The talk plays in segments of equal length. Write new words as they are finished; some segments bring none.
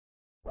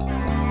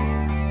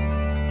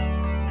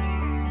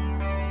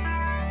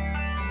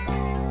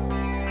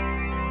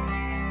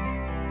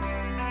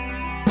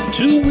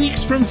2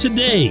 weeks from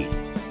today,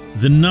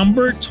 the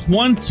number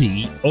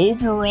 20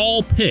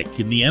 overall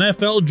pick in the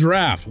NFL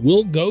draft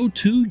will go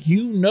to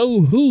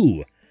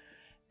you-know-who.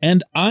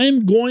 And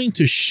I'm going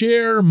to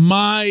share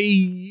my,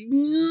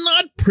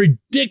 not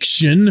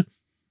prediction,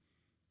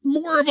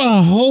 more of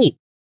a hope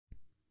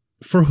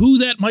for who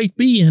that might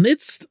be. And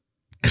it's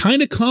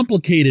kind of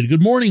complicated.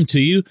 Good morning to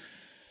you.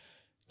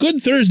 Good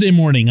Thursday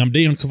morning. I'm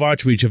Dejan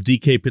Kovacevic of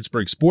DK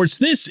Pittsburgh Sports.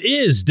 This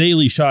is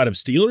Daily Shot of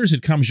Steelers.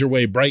 It comes your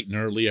way bright and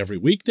early every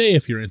weekday.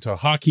 If you're into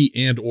hockey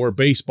and or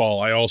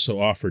baseball, I also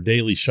offer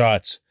daily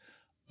shots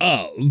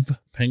of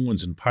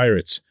Penguins and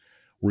Pirates,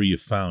 where you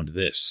found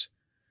this.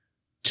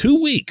 2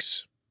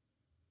 weeks,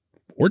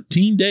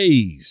 14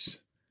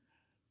 days,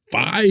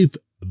 5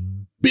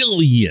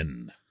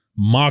 billion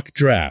mock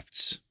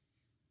drafts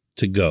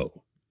to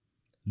go.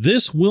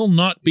 This will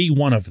not be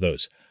one of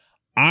those.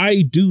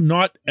 I do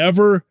not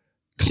ever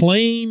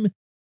claim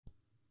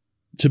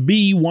to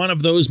be one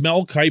of those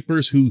Mel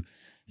Kipers who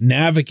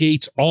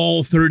navigates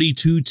all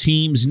 32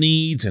 teams'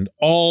 needs and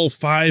all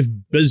 5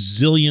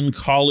 bazillion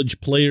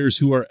college players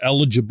who are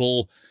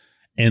eligible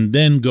and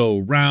then go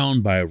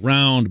round by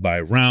round by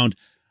round.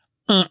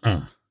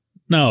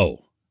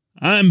 No,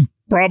 I'm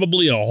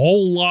probably a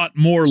whole lot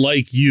more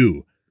like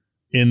you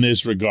in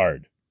this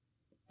regard.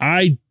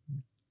 I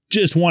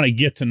just want to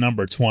get to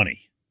number 20.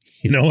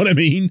 You know what I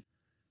mean?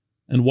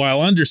 And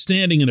while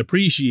understanding and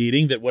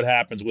appreciating that what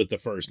happens with the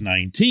first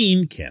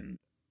 19 can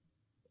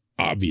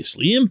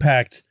obviously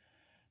impact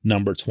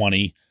number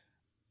 20,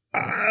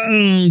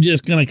 I'm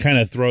just going to kind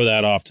of throw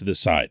that off to the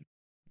side.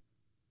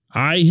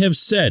 I have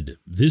said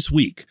this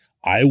week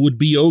I would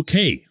be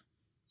okay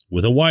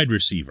with a wide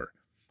receiver.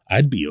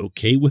 I'd be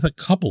okay with a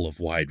couple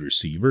of wide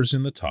receivers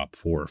in the top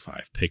 4 or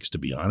 5 picks, to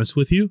be honest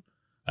with you.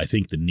 I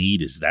think the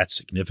need is that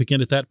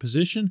significant at that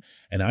position,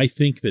 and I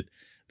think that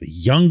the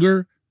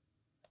younger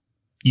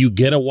you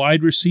get a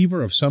wide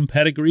receiver of some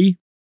pedigree,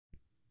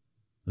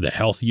 the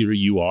healthier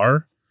you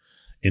are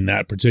in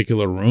that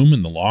particular room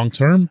in the long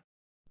term.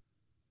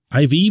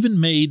 I've even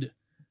made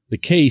the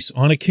case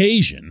on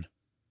occasion,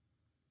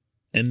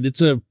 and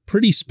it's a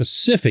pretty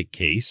specific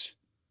case,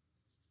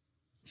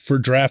 for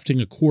drafting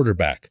a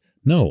quarterback.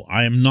 No,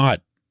 I am not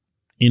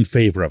in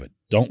favor of it.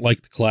 Don't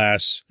like the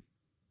class.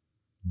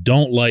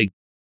 Don't like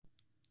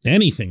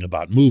anything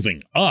about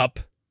moving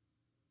up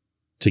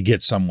to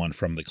get someone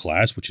from the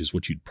class, which is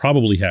what you'd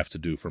probably have to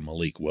do for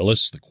Malik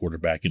Willis, the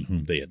quarterback in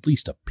whom they at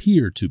least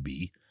appear to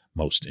be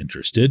most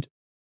interested.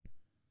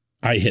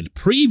 I had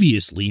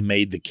previously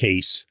made the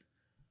case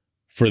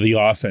for the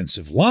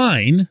offensive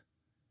line,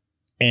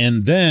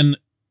 and then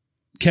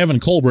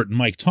Kevin Colbert and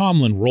Mike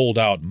Tomlin rolled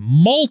out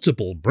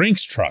multiple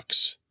Brinks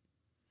trucks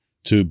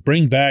to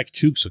bring back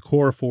Chuks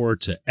Okorafor,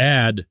 to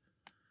add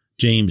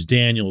James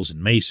Daniels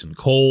and Mason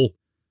Cole.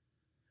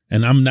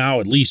 And I'm now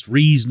at least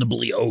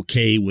reasonably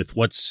okay with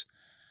what's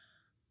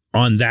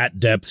on that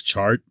depth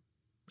chart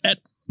at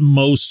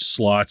most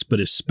slots, but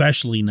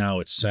especially now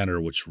at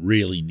center, which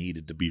really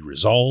needed to be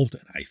resolved,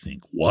 and I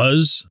think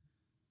was.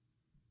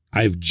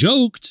 I've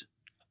joked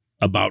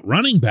about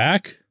running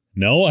back.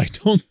 No, I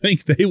don't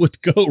think they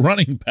would go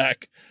running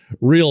back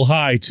real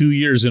high 2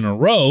 years in a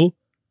row,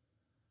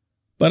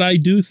 but I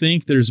do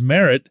think there's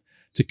merit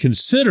to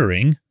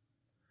considering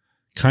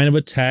kind of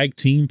a tag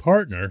team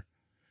partner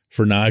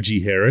for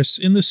Najee Harris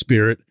in the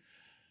spirit,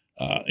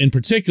 in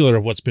particular,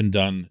 of what's been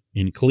done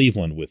in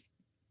Cleveland with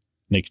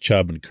Nick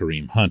Chubb and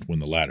Kareem Hunt when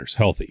the latter's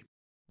healthy.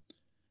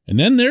 And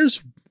then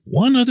there's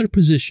one other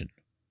position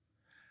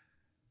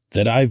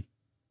that I've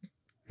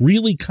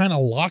really kind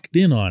of locked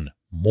in on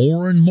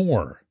more and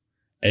more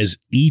as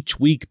each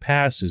week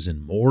passes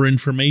and more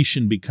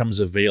information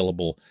becomes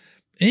available.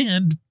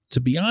 And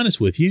to be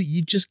honest with you,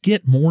 you just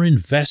get more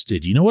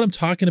invested. You know what I'm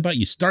talking about?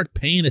 You start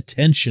paying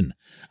attention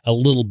a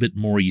little bit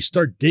more. You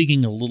start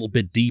digging a little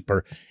bit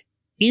deeper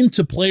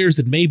into players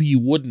that maybe you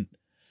wouldn't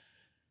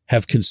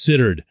have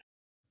considered,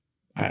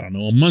 a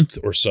month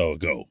or so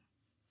ago.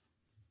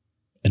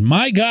 And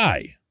my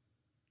guy,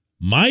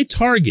 my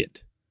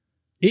target,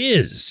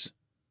 is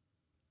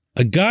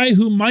a guy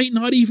who might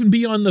not even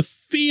be on the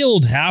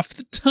field half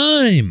the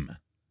time.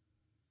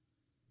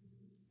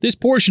 This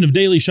portion of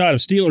Daily Shot of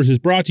Steelers is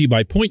brought to you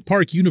by Point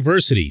Park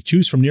University.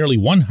 Choose from nearly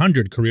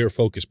 100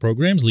 career-focused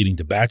programs leading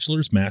to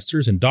bachelor's,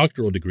 master's, and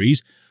doctoral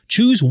degrees.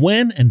 Choose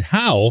when and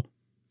how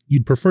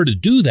you'd prefer to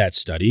do that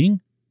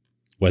studying,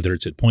 whether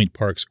it's at Point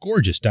Park's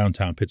gorgeous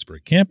downtown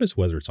Pittsburgh campus,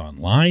 whether it's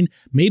online,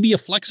 maybe a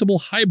flexible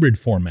hybrid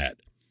format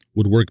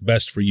would work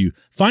best for you.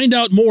 Find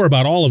out more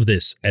about all of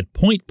this at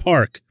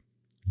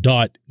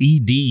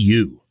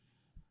pointpark.edu.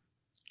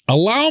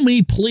 Allow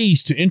me,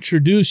 please, to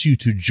introduce you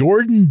to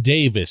Jordan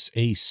Davis,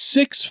 a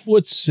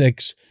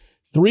 6'6",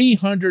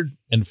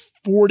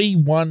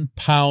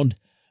 341-pound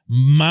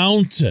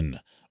mountain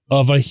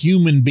of a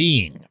human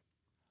being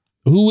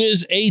who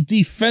is a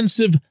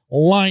defensive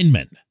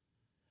lineman.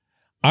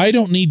 I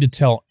don't need to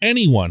tell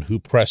anyone who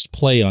pressed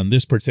play on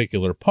this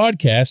particular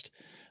podcast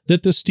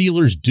that the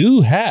Steelers do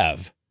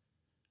have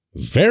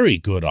very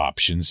good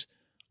options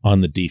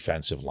on the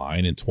defensive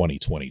line in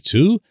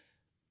 2022.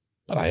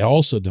 But I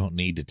also don't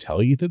need to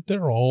tell you that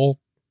they're all,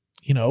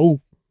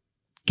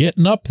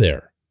 getting up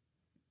there.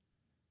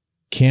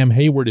 Cam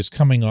Hayward is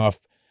coming off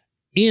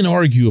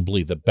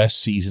inarguably the best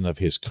season of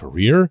his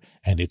career,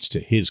 and it's to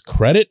his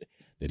credit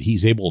that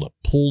he's able to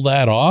pull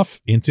that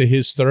off into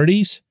his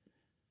 30s.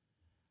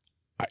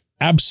 I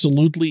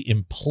absolutely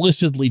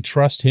implicitly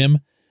trust him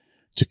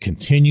to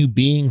continue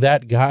being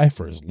that guy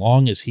for as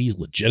long as he's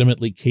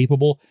legitimately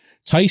capable.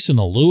 Tyson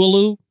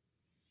Alualu,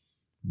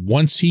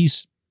 once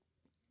he's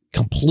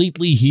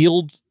completely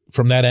healed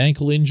from that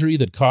ankle injury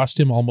that cost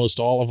him almost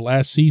all of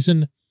last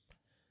season,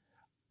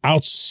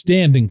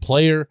 outstanding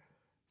player,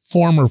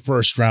 former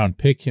first-round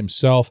pick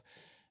himself.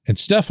 And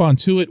Stephon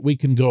Tuitt, we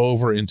can go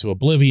over into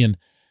oblivion.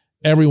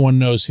 Everyone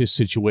knows his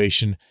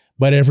situation,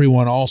 but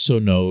everyone also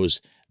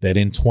knows that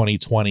in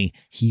 2020,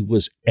 he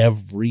was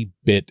every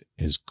bit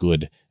as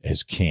good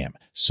as Cam.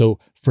 So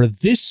for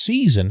this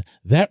season,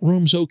 that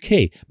room's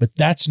okay, but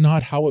that's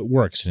not how it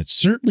works. And it's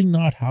certainly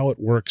not how it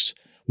works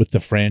with the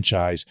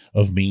franchise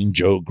of Mean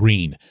Joe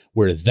Green,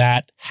 where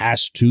that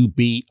has to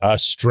be a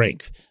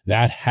strength.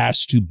 That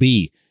has to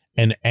be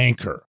an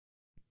anchor.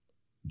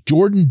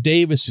 Jordan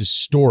Davis's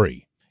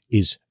story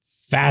is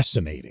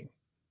fascinating.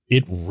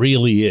 It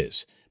really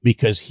is,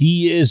 because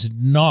he is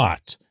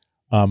not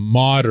a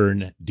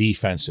modern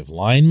defensive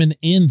lineman,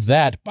 in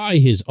that, by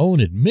his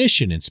own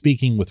admission and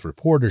speaking with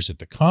reporters at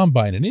the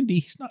Combine in Indy,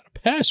 he's not a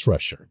pass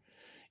rusher.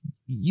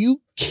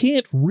 You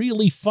can't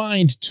really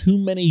find too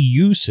many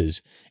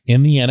uses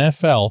in the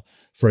NFL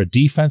for a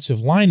defensive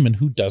lineman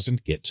who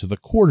doesn't get to the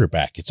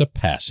quarterback. It's a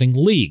passing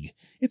league.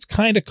 It's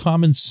kind of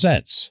common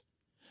sense.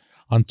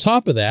 On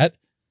top of that,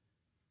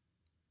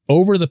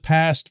 over the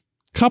past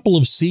couple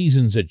of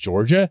seasons at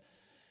Georgia,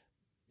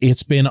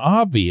 it's been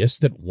obvious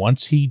that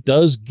once he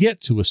does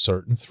get to a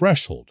certain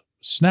threshold,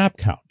 snap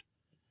count,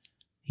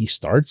 he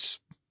starts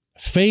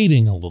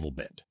fading a little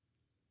bit.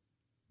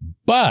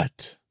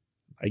 But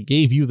I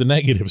gave you the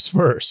negatives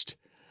first.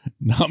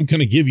 Now I'm going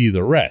to give you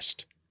the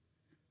rest.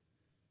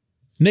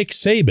 Nick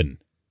Saban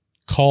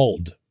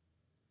called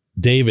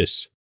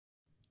Davis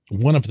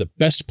one of the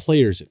best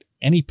players at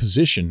any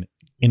position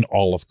in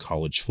all of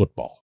college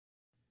football.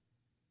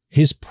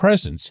 His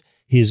presence,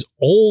 his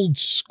old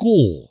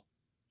school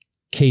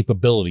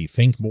capability,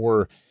 think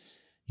more,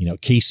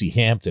 Casey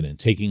Hampton and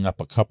taking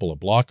up a couple of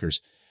blockers,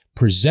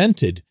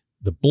 presented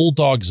the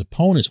Bulldogs'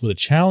 opponents with a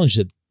challenge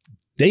that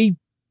they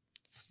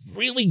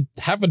really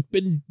haven't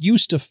been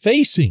used to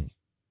facing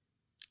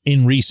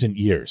in recent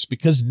years,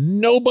 because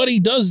nobody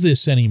does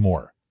this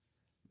anymore.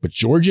 But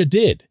Georgia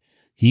did.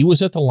 He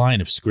was at the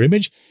line of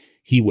scrimmage.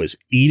 He was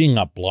eating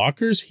up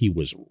blockers. He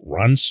was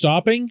run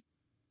stopping.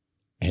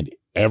 And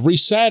every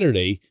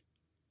Saturday,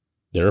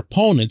 their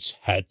opponents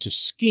had to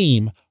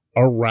scheme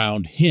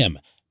around him.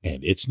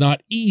 And it's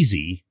not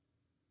easy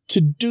to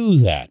do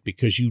that,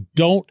 because you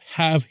don't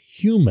have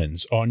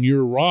humans on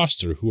your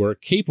roster who are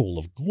capable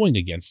of going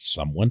against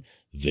someone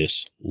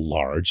this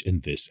large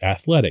and this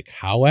athletic.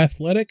 How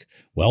athletic?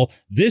 Well,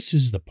 this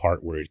is the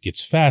part where it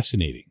gets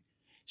fascinating.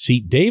 See,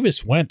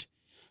 Davis went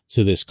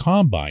to this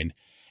combine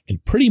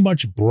and pretty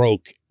much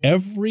broke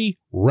every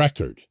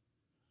record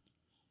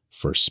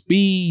for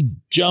speed,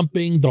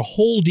 jumping, the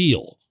whole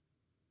deal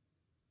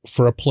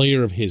for a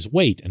player of his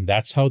weight. And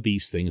that's how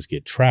these things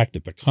get tracked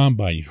at the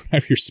combine. You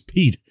have your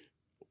speed,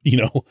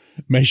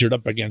 measured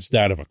up against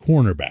that of a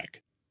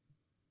cornerback.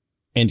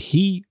 And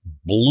he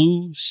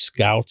blew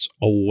scouts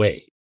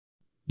away.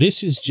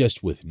 This is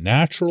just with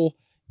natural,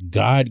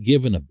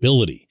 God-given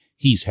ability.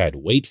 He's had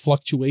weight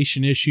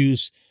fluctuation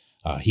issues.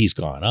 He's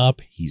gone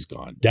up. He's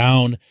gone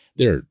down.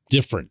 There are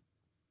different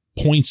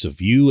points of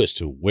view as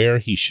to where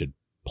he should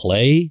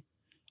play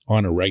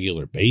on a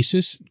regular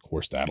basis. Of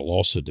course, that'll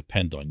also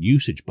depend on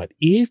usage. But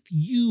if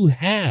you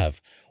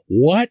have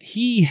what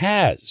he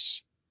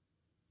has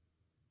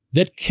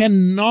that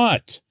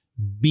cannot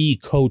be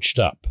coached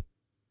up,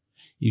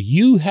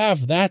 you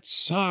have that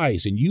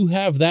size and you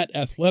have that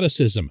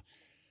athleticism,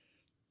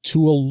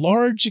 to a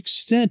large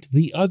extent,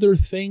 the other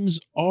things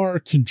are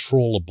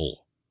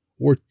controllable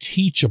or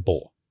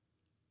teachable.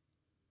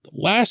 The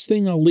last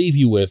thing I'll leave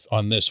you with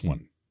on this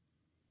one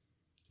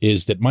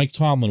is that Mike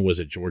Tomlin was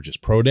at Georgia's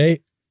Pro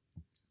Day.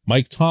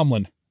 Mike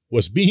Tomlin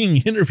was being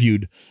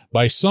interviewed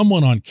by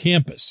someone on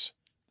campus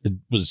that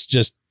was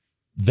just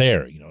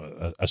there,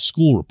 a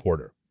school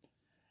reporter.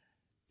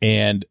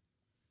 And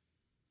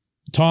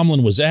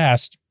Tomlin was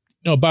asked,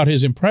 about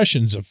his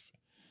impressions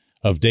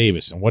of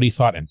Davis and what he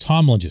thought. And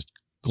Tomlin just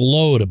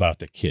glowed about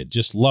the kid,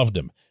 just loved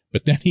him.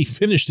 But then he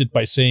finished it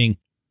by saying,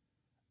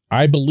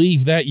 "I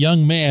believe that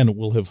young man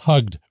will have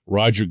hugged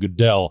Roger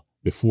Goodell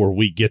before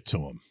we get to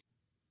him."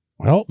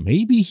 Well,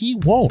 maybe he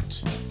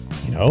won't.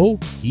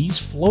 He's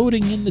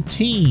floating in the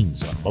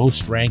teens on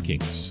most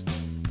rankings.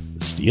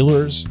 The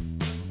Steelers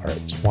are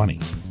at 20.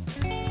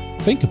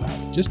 Think about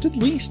it. Just at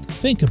least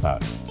think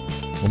about it.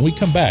 When we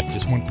come back,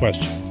 just one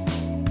question.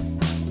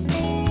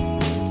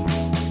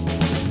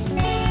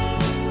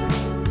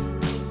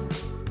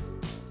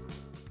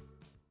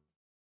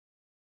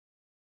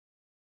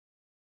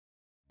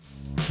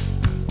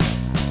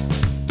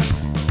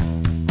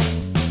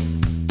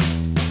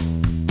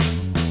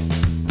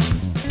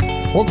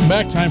 Welcome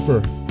back. Time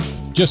for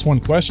Just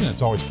One Question.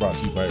 It's always brought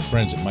to you by our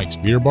friends at Mike's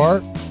Beer Bar.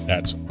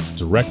 That's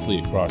directly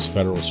across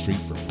Federal Street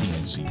from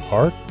PNC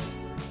Park.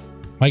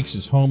 Mike's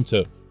is home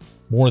to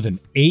more than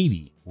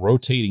 80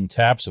 rotating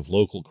taps of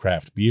local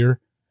craft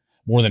beer,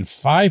 more than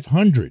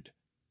 500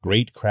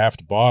 great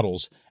craft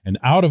bottles, and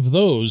out of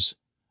those,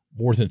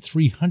 more than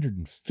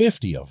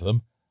 350 of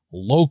them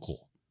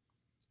local.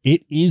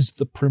 It is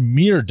the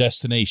premier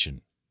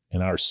destination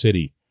in our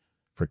city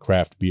for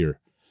craft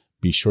beer.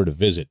 Be sure to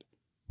visit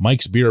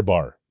Mike's Beer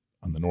Bar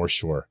on the North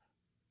Shore,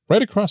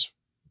 right across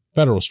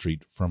Federal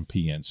Street from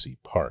PNC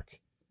Park.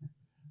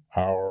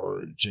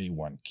 Our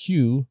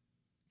J1Q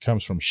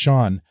comes from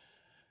Sean,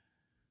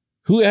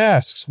 who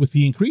asks, with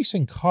the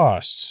increasing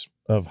costs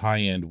of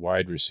high-end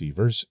wide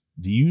receivers,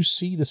 do you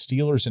see the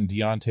Steelers and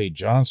Deontay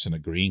Johnson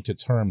agreeing to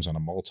terms on a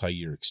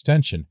multi-year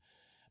extension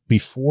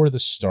before the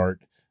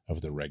start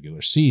of the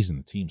regular season?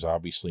 The team's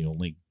obviously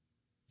only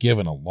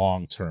given a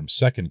long-term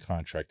second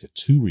contract to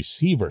two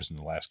receivers in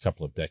the last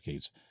couple of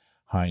decades,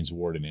 Hines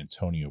Ward and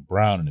Antonio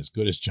Brown. And as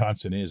good as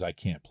Johnson is, I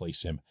can't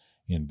place him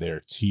in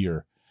their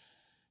tier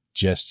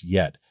just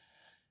yet.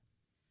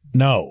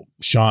 No,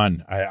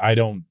 Sean, I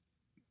don't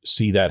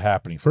see that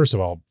happening. First of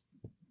all,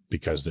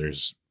 because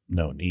there's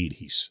no need.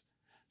 He's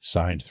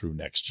signed through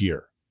next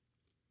year.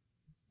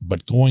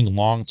 But going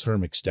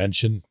long-term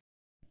extension,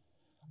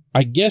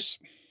 I guess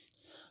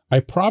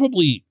I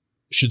probably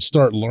should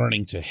start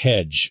learning to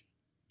hedge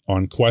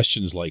on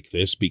questions like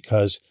this,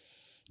 because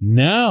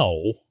now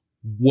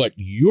what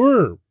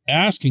you're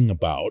asking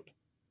about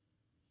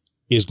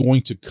is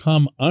going to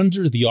come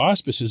under the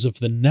auspices of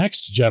the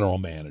next general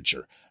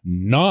manager,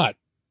 not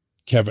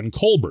Kevin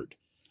Colbert.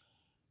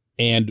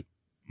 And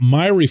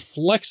my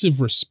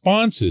reflexive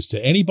responses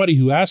to anybody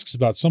who asks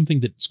about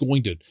something that's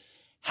going to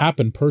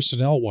happen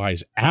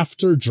personnel-wise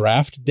after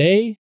draft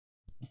day,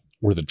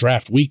 or the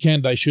draft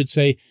weekend, I should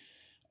say,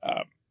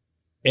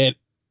 at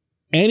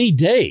any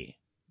day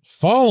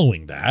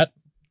following that,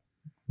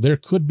 there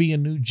could be a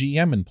new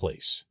GM in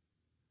place.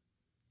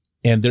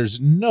 And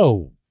there's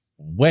no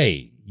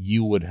way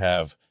you would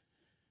have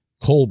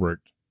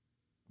Colbert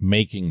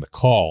making the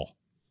call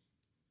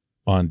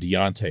on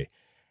Deontay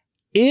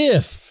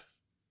if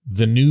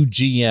the new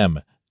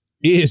GM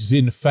is,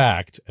 in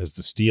fact, as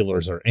the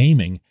Steelers are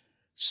aiming,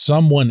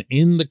 someone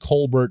in the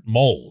Colbert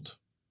mold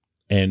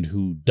and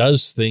who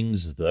does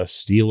things the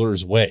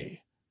Steelers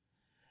way.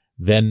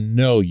 Then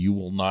no, you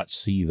will not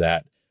see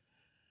that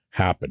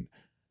happen.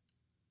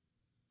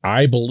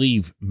 I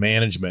believe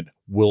management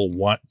will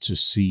want to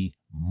see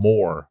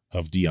more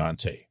of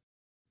Deontay.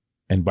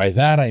 And by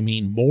that, I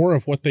mean more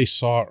of what they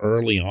saw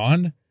early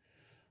on,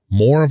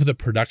 more of the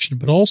production,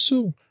 but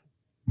also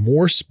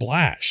more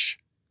splash.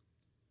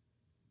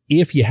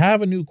 If you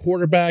have a new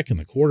quarterback and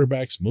the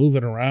quarterback's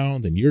moving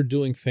around and you're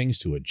doing things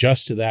to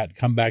adjust to that,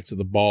 come back to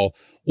the ball,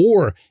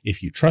 or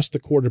if you trust the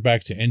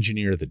quarterback to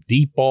engineer the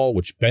deep ball,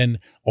 which Ben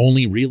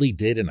only really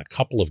did in a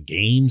couple of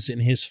games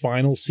in his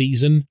final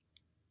season,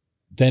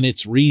 then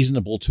it's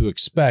reasonable to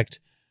expect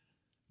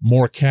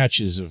more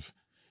catches of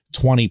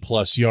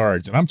 20-plus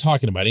yards. And I'm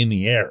talking about in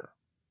the air.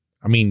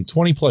 I mean,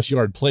 20-plus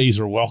yard plays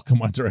are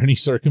welcome under any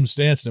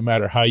circumstance, no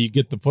matter how you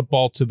get the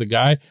football to the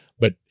guy.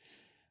 But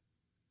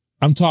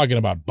I'm talking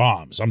about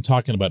bombs. I'm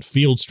talking about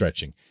field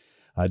stretching.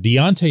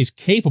 Deontay's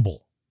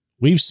capable.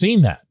 We've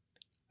seen that.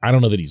 I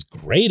don't know that he's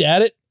great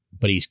at it,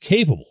 but he's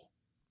capable.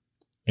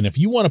 And if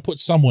you want to put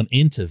someone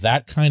into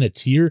that kind of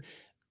tier,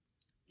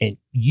 and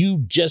you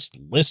just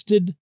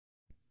listed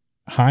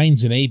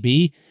Hines and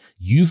AB,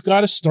 you've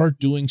got to start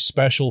doing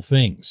special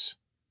things.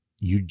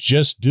 You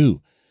just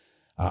do.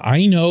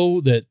 I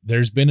know that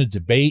there's been a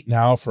debate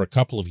now for a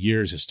couple of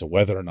years as to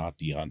whether or not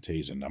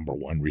Deontay's a number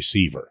one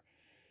receiver.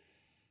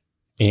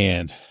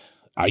 And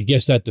I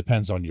guess that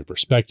depends on your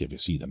perspective.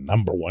 Is he the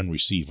number one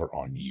receiver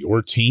on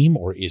your team,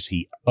 or is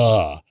he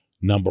a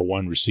number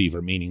one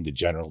receiver, meaning the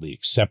generally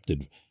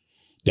accepted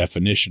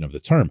definition of the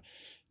term?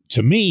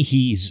 To me,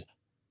 he's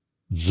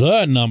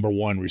the number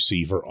one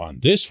receiver on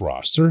this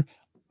roster.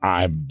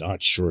 I'm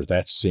not sure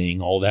that's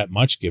saying all that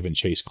much, given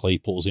Chase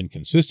Claypool's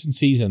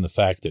inconsistencies and the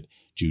fact that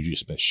Juju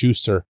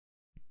Smith-Schuster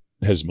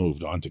has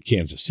moved on to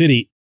Kansas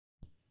City.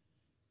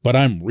 But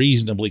I'm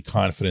reasonably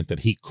confident that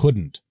he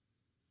couldn't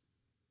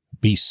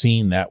be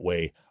seen that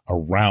way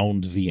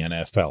around the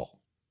NFL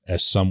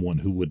as someone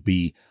who would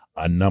be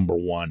a number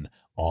one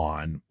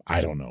on,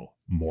 I don't know,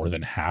 more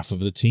than half of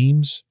the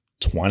teams,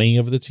 20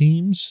 of the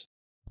teams.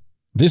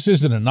 This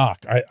isn't a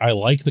knock. I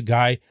like the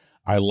guy.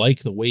 I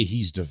like the way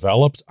he's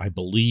developed. I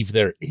believe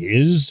there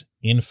is,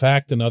 in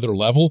fact, another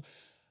level,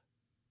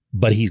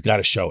 but he's got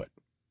to show it.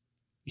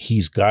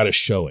 He's got to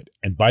show it.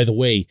 And by the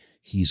way,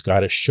 he's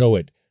got to show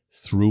it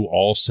through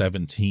all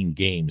 17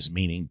 games,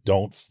 meaning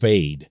don't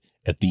fade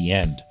at the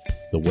end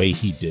the way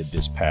he did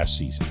this past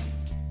season.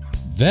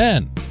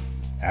 Then,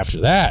 after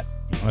that,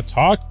 you want to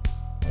talk?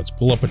 Let's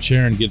pull up a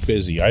chair and get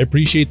busy. I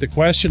appreciate the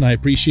question. I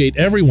appreciate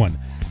everyone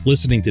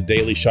listening to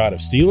Daily Shot of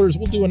Steelers.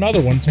 We'll do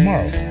another one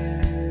tomorrow.